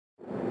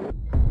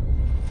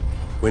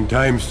When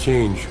times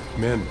change,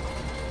 men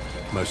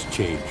must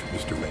change,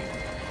 Mr. Wayne.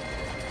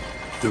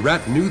 The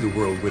rat knew the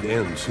world would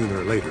end sooner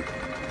or later,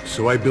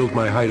 so I built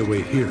my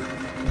hideaway here.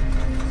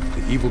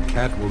 The evil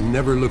cat will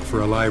never look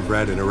for a live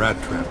rat in a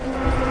rat trap.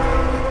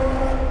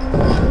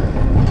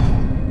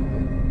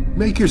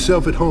 Make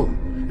yourself at home,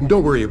 and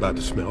don't worry about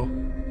the smell.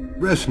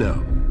 Rest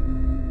now.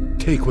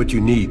 Take what you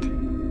need.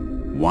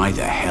 Why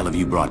the hell have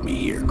you brought me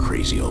here,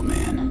 crazy old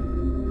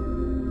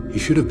man? He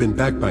should have been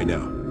back by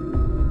now.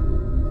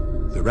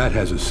 The rat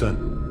has a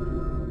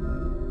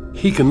son.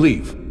 He can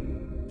leave.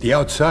 The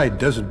outside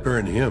doesn't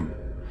burn him.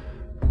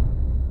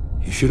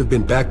 He should have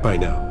been back by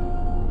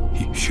now.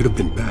 He should have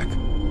been back.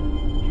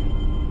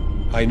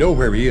 I know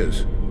where he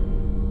is.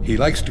 He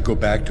likes to go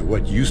back to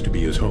what used to be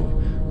his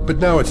home, but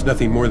now it's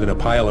nothing more than a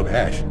pile of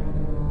ash.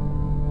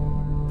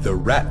 The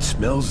rat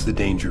smells the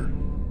danger.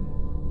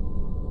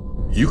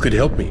 You could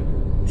help me.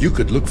 You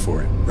could look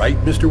for it, right,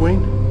 Mr.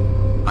 Wayne?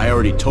 I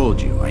already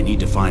told you, I need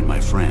to find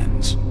my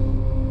friends.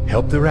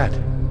 Help the rat,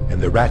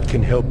 and the rat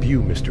can help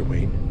you, Mr.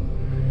 Wayne.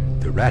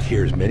 The rat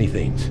hears many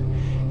things.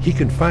 He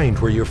can find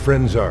where your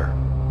friends are,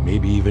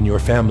 maybe even your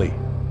family.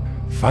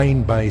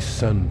 Find my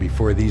son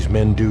before these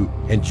men do,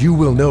 and you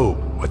will know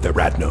what the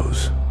rat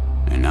knows.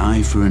 An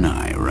eye for an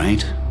eye,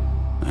 right?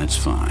 That's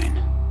fine.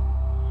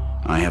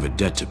 I have a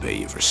debt to pay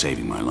you for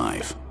saving my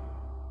life.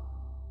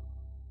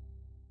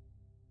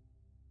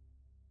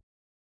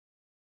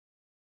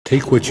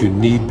 Take what you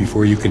need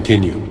before you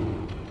continue.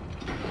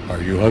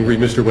 Are you hungry,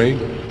 Mr. Wayne?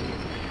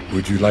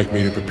 Would you like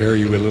me to prepare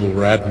you a little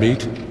rat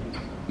meat?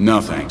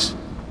 No, thanks.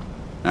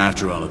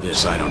 After all of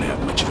this, I don't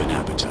have much of an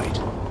appetite.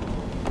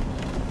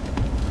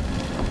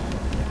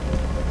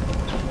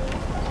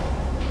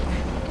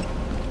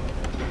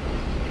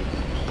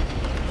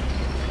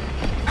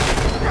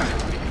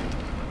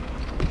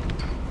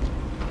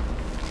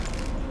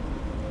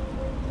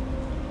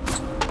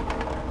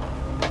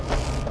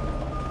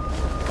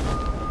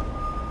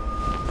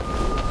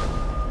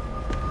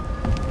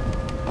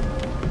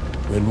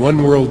 When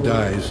one world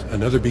dies,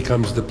 another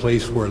becomes the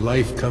place where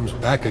life comes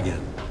back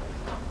again.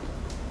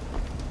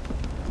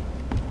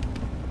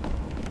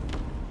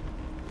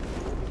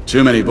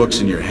 Too many books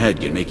in your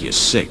head can make you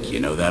sick, you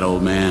know that,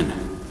 old man?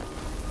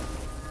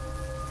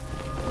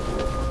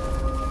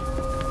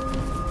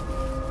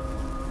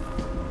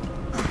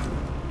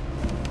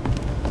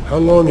 How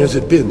long has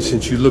it been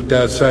since you looked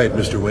outside,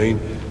 Mr. Wayne,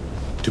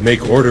 to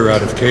make order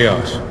out of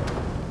chaos?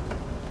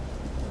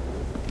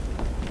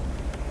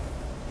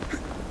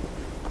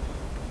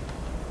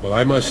 Well,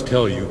 I must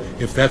tell you,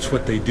 if that's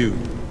what they do,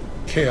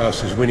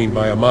 chaos is winning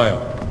by a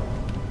mile.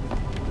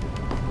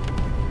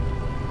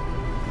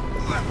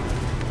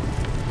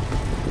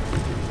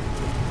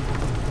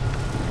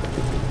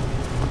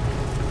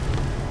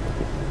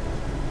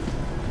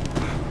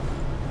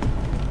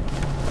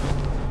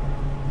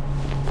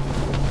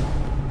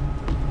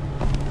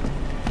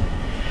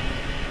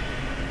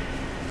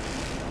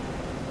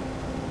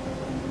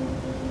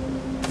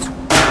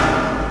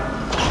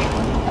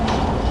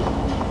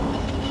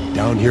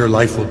 Down here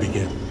life will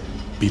begin,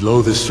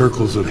 below the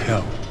circles of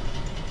hell,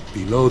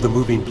 below the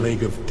moving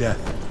plague of death.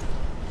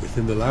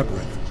 Within the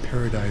labyrinth,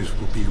 paradise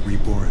will be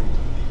reborn.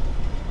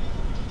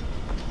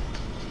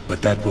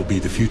 But that will be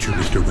the future,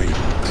 Mr. Wayne.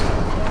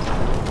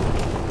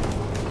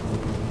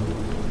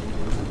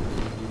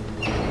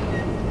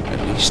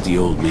 At least the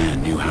old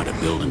man knew how to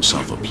build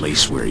himself a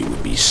place where he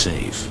would be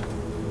safe.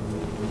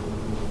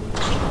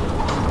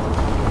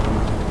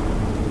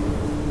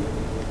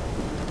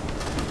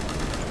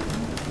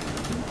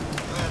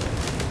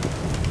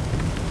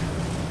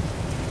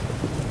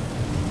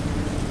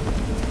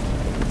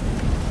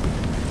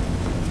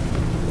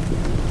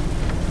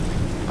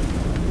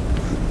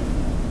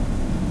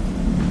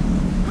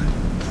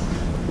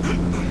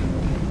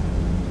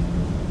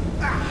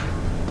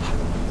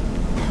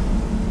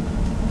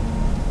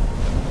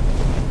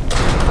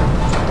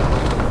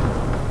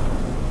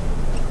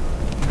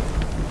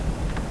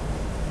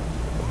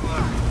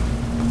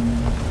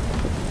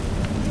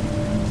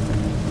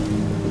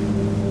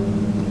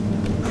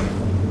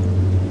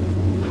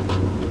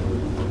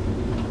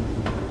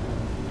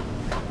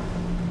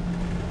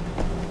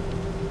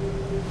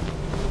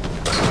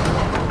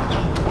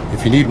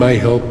 If you need my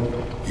help,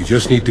 you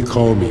just need to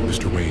call me,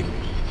 Mr. Wayne.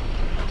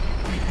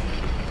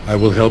 I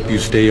will help you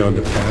stay on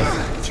the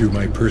path through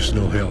my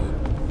personal hell.